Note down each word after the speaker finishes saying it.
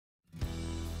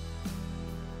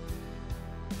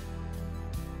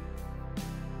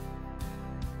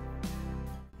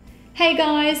Hey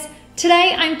guys,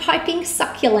 today I'm piping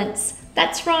succulents.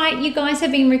 That's right, you guys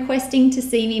have been requesting to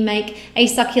see me make a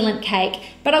succulent cake,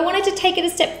 but I wanted to take it a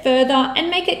step further and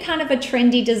make it kind of a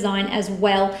trendy design as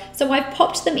well. So I've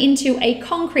popped them into a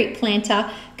concrete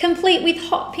planter, complete with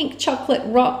hot pink chocolate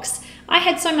rocks. I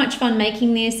had so much fun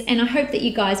making this and I hope that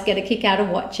you guys get a kick out of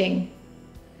watching.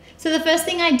 So the first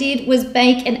thing I did was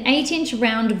bake an 8-inch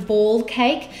round ball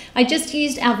cake. I just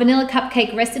used our vanilla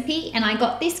cupcake recipe and I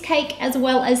got this cake as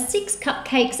well as 6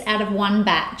 cupcakes out of one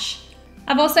batch.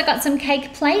 I've also got some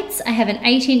cake plates. I have an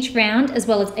 8-inch round as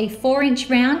well as a 4-inch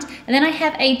round, and then I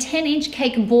have a 10-inch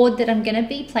cake board that I'm going to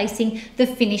be placing the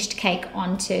finished cake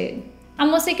onto. I'm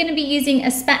also going to be using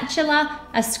a spatula,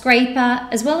 a scraper,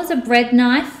 as well as a bread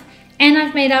knife, and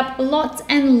I've made up lots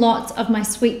and lots of my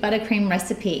sweet buttercream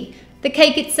recipe. The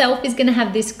cake itself is going to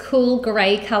have this cool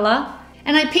grey colour,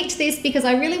 and I picked this because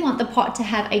I really want the pot to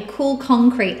have a cool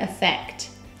concrete effect.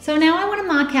 So now I want to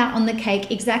mark out on the cake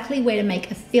exactly where to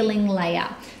make a filling layer.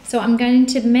 So I'm going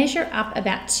to measure up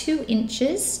about 2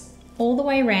 inches all the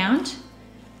way around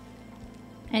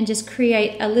and just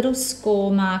create a little score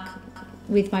mark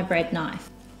with my bread knife.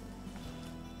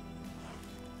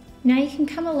 Now you can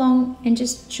come along and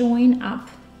just join up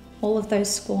all of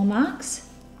those score marks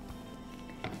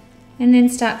and then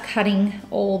start cutting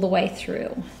all the way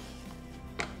through.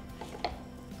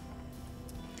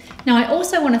 Now I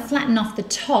also want to flatten off the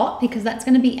top because that's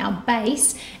going to be our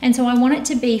base, and so I want it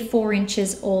to be 4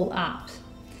 inches all up.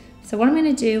 So what I'm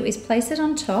going to do is place it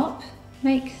on top,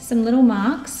 make some little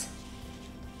marks,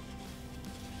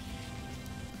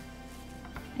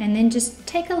 and then just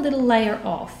take a little layer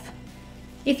off.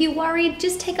 If you're worried,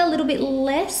 just take a little bit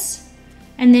less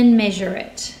and then measure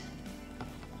it.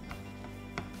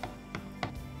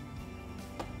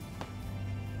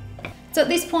 So at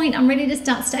this point, I'm ready to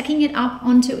start stacking it up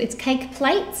onto its cake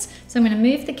plates. So I'm going to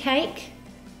move the cake,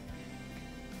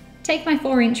 take my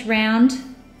 4-inch round,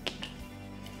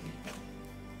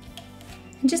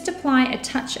 and just apply a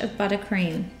touch of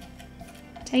buttercream.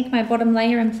 Take my bottom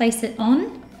layer and place it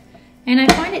on. And I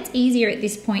find it's easier at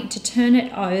this point to turn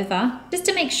it over, just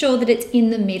to make sure that it's in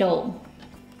the middle.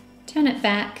 Turn it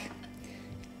back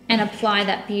and apply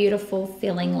that beautiful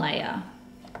filling layer.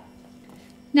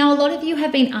 Now, a lot of you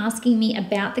have been asking me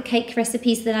about the cake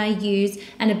recipes that I use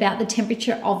and about the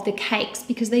temperature of the cakes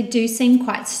because they do seem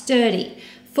quite sturdy.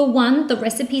 For one, the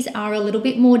recipes are a little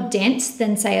bit more dense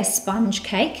than, say, a sponge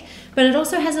cake, but it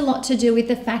also has a lot to do with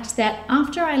the fact that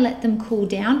after I let them cool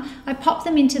down, I pop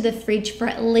them into the fridge for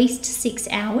at least 6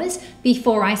 hours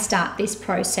before I start this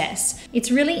process. It's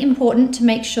really important to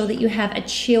make sure that you have a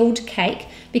chilled cake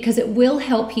because it will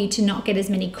help you to not get as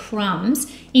many crumbs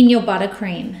in your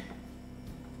buttercream.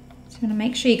 I'm going to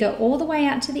make sure you go all the way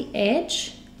out to the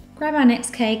edge, grab our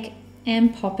next cake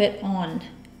and pop it on.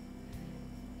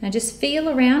 Now just feel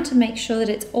around to make sure that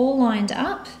it's all lined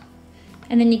up,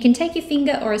 and then you can take your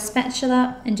finger or a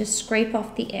spatula and just scrape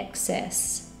off the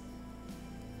excess.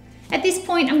 At this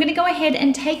point, I'm going to go ahead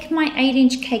and take my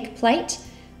 8-inch cake plate,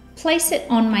 place it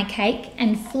on my cake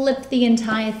and flip the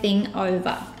entire thing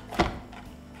over.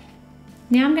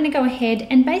 Now I'm going to go ahead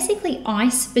and basically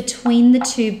ice between the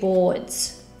two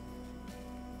boards,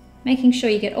 making sure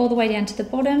you get all the way down to the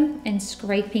bottom and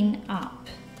scraping up.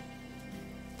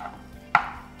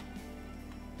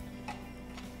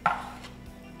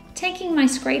 Taking my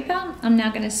scraper, I'm now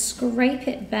going to scrape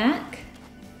it back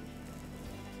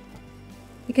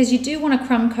because you do want a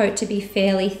crumb coat to be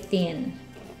fairly thin.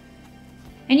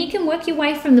 And you can work your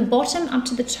way from the bottom up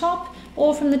to the top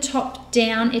or from the top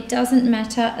down, it doesn't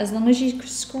matter as long as you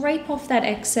scrape off that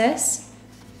excess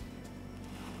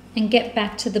and get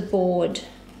back to the board.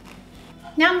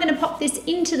 Now I'm going to pop this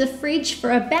into the fridge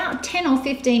for about 10 or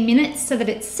 15 minutes so that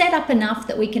it's set up enough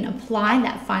that we can apply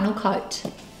that final coat.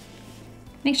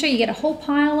 Make sure you get a whole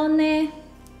pile on there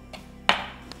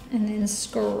and then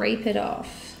scrape it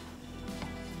off.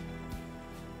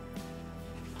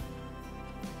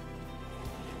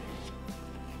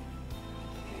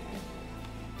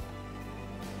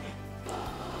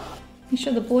 Make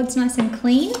sure the board's nice and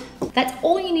clean. That's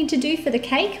all you need to do for the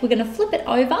cake. We're going to flip it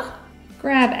over.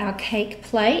 Grab our cake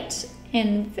plate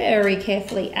and very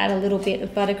carefully add a little bit of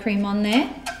buttercream on there.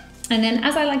 And then,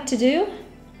 as I like to do,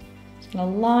 just gonna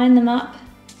line them up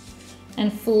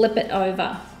and flip it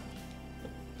over.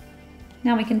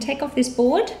 Now we can take off this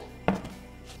board,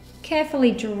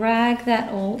 carefully drag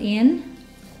that all in,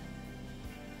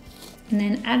 and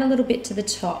then add a little bit to the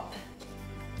top.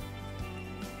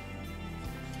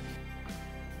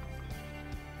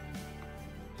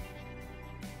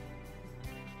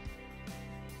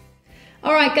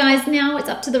 All right guys, now it's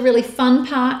up to the really fun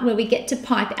part where we get to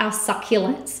pipe our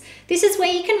succulents. This is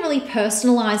where you can really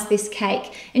personalize this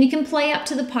cake and you can play up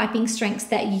to the piping strengths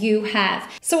that you have.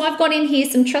 So I've got in here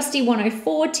some trusty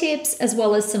 104 tips as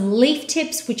well as some leaf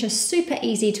tips, which are super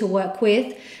easy to work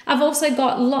with. I've also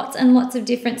got lots and lots of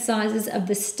different sizes of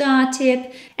the star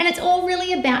tip, and it's all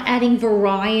really about adding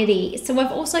variety. So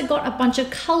I've also got a bunch of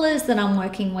colors that I'm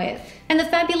working with. And the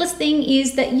fabulous thing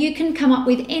is that you can come up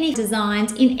with any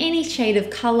designs in any shade of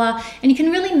color, and you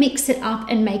can really mix it up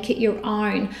and make it your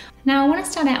own. Now I want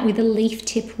to start out with a leaf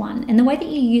tip one, and the way that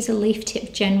you use a leaf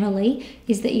tip generally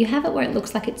is that you have it where it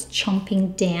looks like it's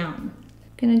chomping down.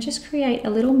 I'm going to just create a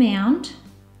little mound.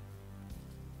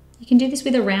 You can do this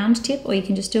with a round tip, or you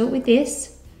can just do it with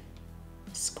this.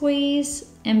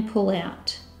 Squeeze and pull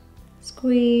out.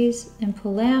 Squeeze and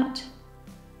pull out.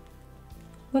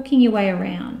 Working your way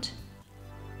around.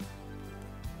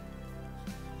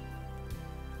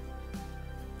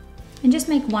 And just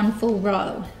make one full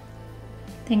row.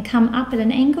 Then come up at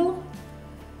an angle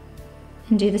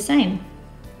and do the same.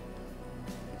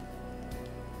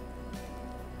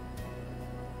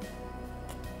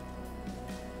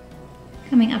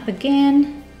 Coming up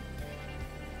again.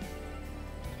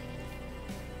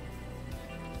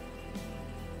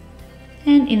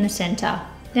 And in the center.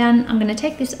 Then I'm going to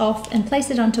take this off and place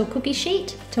it onto a cookie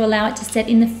sheet to allow it to set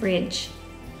in the fridge.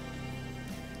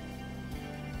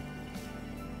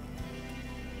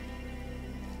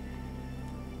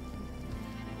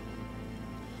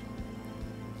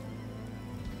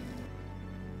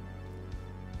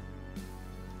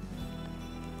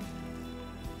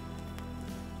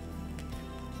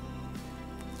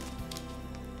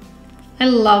 I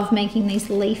love making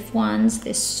these leaf ones.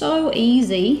 They're so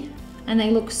easy and they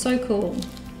look so cool.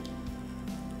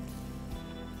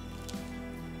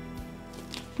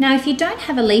 Now, if you don't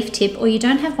have a leaf tip or you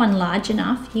don't have one large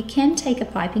enough, you can take a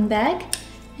piping bag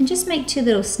and just make 2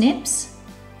 little snips.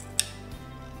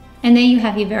 And there you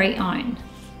have your very own.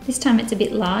 This time it's a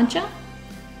bit larger.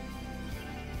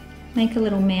 Make a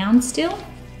little mound still.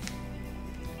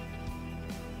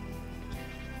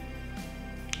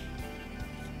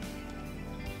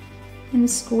 And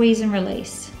squeeze and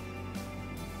release.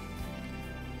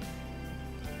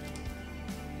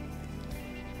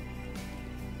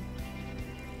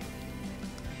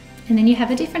 And then you have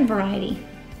a different variety.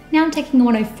 Now I'm taking a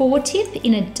 104 tip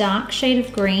in a dark shade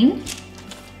of green.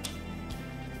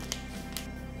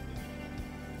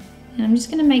 And I'm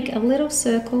just going to make a little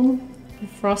circle of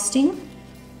frosting.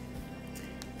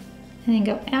 And then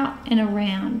go out and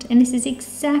around. And this is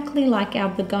exactly like our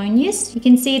begonias. You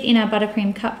can see it in our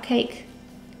buttercream cupcake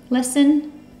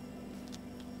lesson.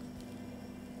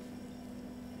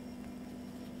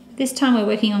 This time we're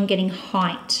working on getting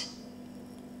height.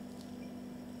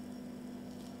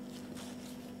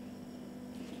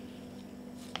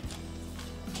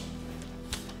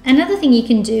 Another thing you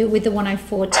can do with the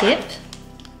 104 tip,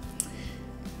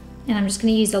 and I'm just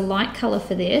going to use a light color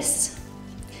for this,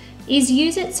 is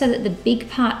use it so that the big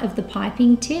part of the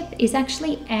piping tip is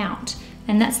actually out,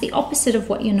 and that's the opposite of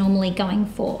what you're normally going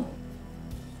for.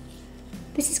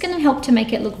 This is going to help to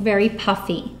make it look very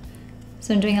puffy.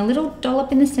 So I'm doing a little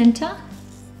dollop in the center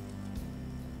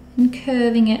and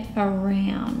curving it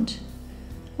around,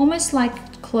 almost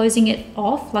like closing it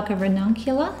off like a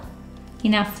ranunculus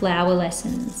in our flower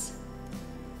lessons.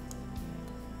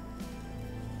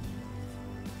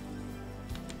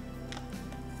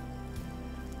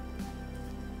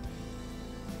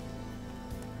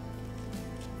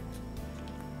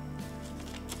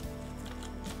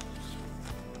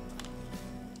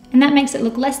 And that makes it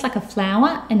look less like a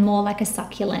flower and more like a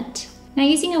succulent. Now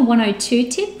using a 102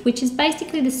 tip, which is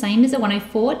basically the same as a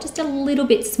 104, just a little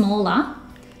bit smaller,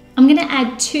 I'm going to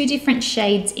add 2 different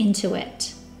shades into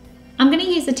it. I'm going to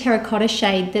use the terracotta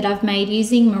shade that I've made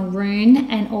using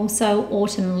Maroon and also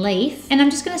Autumn Leaf, and I'm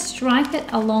just going to stripe it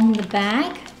along the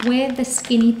bag where the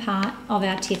skinny part of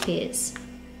our tip is.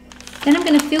 Then I'm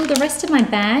going to fill the rest of my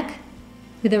bag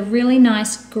with a really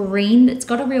nice green that's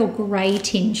got a real grey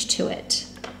tinge to it.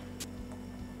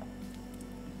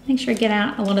 Make sure I get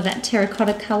out a lot of that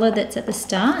terracotta colour that's at the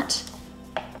start.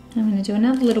 I'm going to do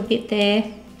another little bit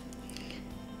there,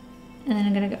 and then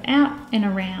I'm going to go out and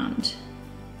around.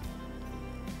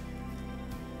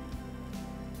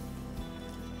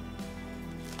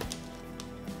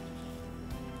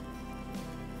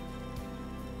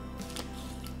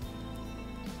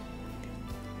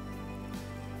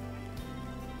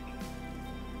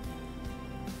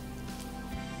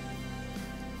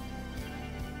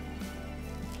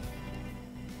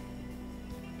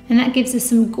 And that gives us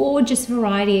some gorgeous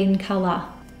variety in colour.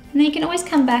 And then you can always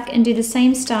come back and do the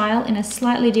same style in a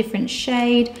slightly different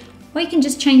shade, or you can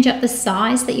just change up the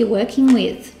size that you're working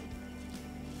with.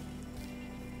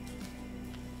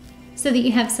 so that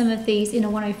you have some of these in a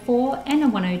 104 and a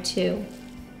 102.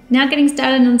 Now getting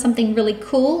started on something really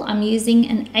cool, I'm using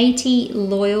an 80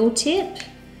 loyal tip,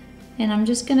 and I'm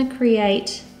just going to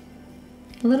create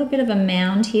a little bit of a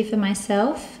mound here for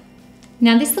myself.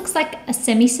 Now this looks like a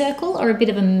semicircle or a bit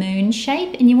of a moon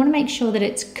shape, and you want to make sure that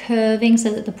it's curving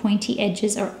so that the pointy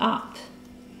edges are up.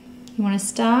 You want to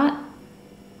start,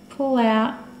 pull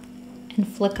out, and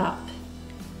flick up.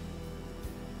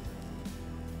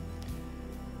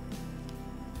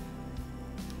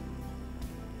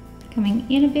 Coming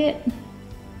in a bit.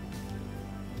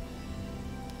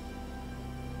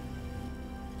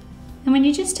 And when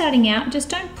you're just starting out, just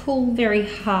don't pull very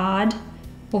hard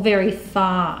or very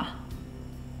far.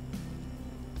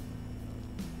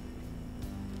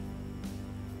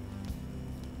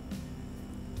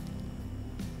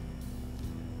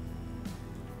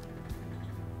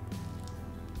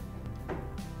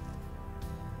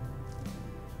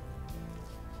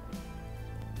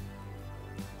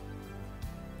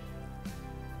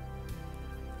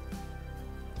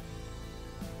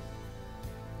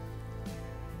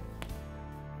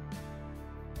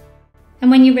 And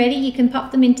when you're ready, you can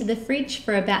pop them into the fridge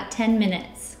for about 10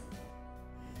 minutes.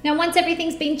 Now, once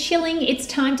everything's been chilling, it's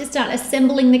time to start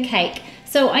assembling the cake.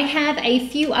 So I have a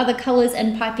few other colors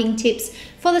and piping tips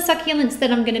for the succulents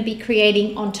that I'm going to be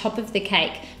creating on top of the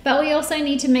cake. But we also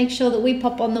need to make sure that we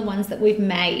pop on the ones that we've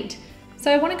made.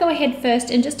 So I want to go ahead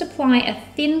first and just apply a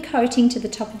thin coating to the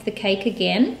top of the cake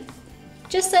again,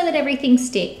 just so that everything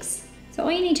sticks. So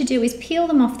all you need to do is peel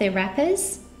them off their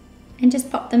wrappers and just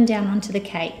pop them down onto the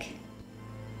cake.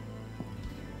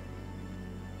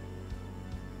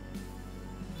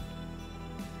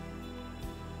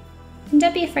 And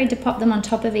don't be afraid to pop them on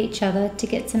top of each other to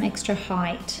get some extra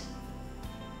height.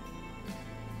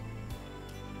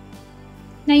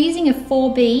 Now using a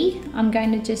 4B, I'm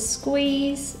going to just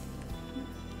squeeze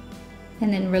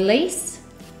and then release,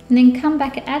 and then come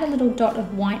back and add a little dot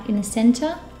of white in the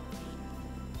center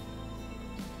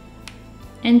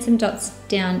and some dots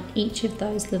down each of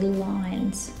those little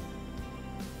lines.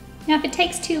 Now if it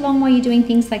takes too long while you're doing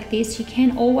things like this, you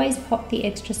can always pop the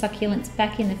extra succulents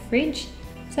back in the fridge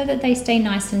so that they stay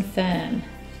nice and firm.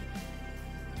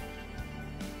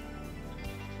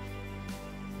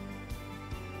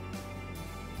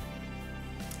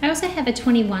 I also have a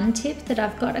 21 tip that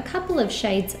I've got a couple of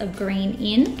shades of green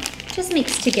in, just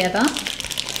mixed together.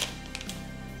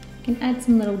 You can add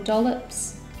some little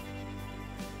dollops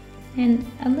and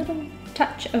a little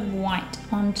touch of white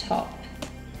on top.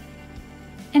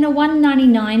 And a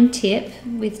 199 tip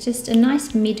with just a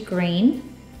nice mid-green.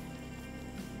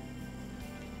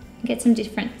 Get some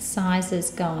different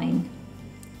sizes going.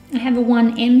 I have a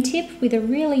 1M tip with a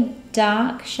really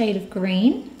dark shade of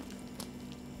green.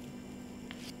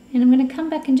 And I'm going to come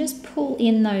back and just pull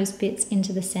in those bits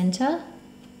into the center.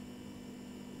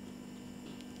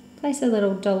 Place a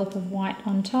little dollop of white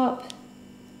on top.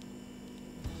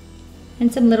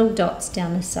 And some little dots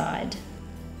down the side.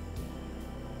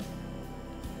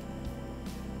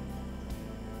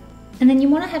 And then you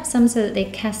want to have some so that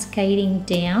they're cascading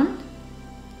down,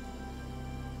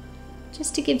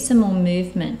 just to give some more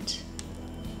movement.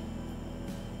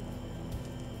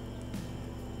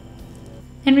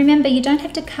 And remember, you don't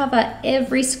have to cover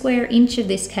every square inch of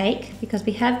this cake because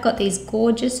we have got these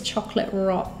gorgeous chocolate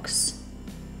rocks.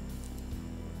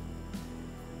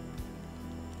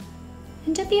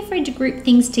 And don't be afraid to group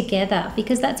things together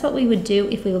because that's what we would do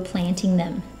if we were planting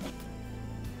them.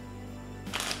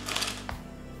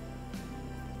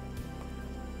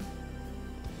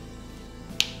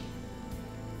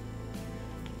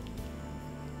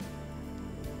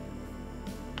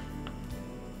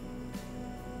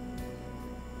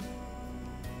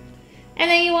 And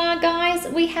there you are, guys.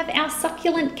 We have our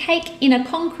succulent cake in a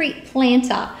concrete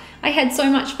planter. I had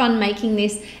so much fun making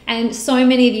this, and so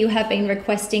many of you have been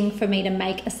requesting for me to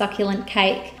make a succulent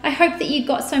cake. I hope that you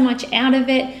got so much out of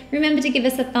it. Remember to give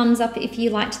us a thumbs up if you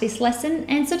liked this lesson,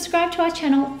 and subscribe to our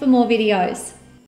channel for more videos.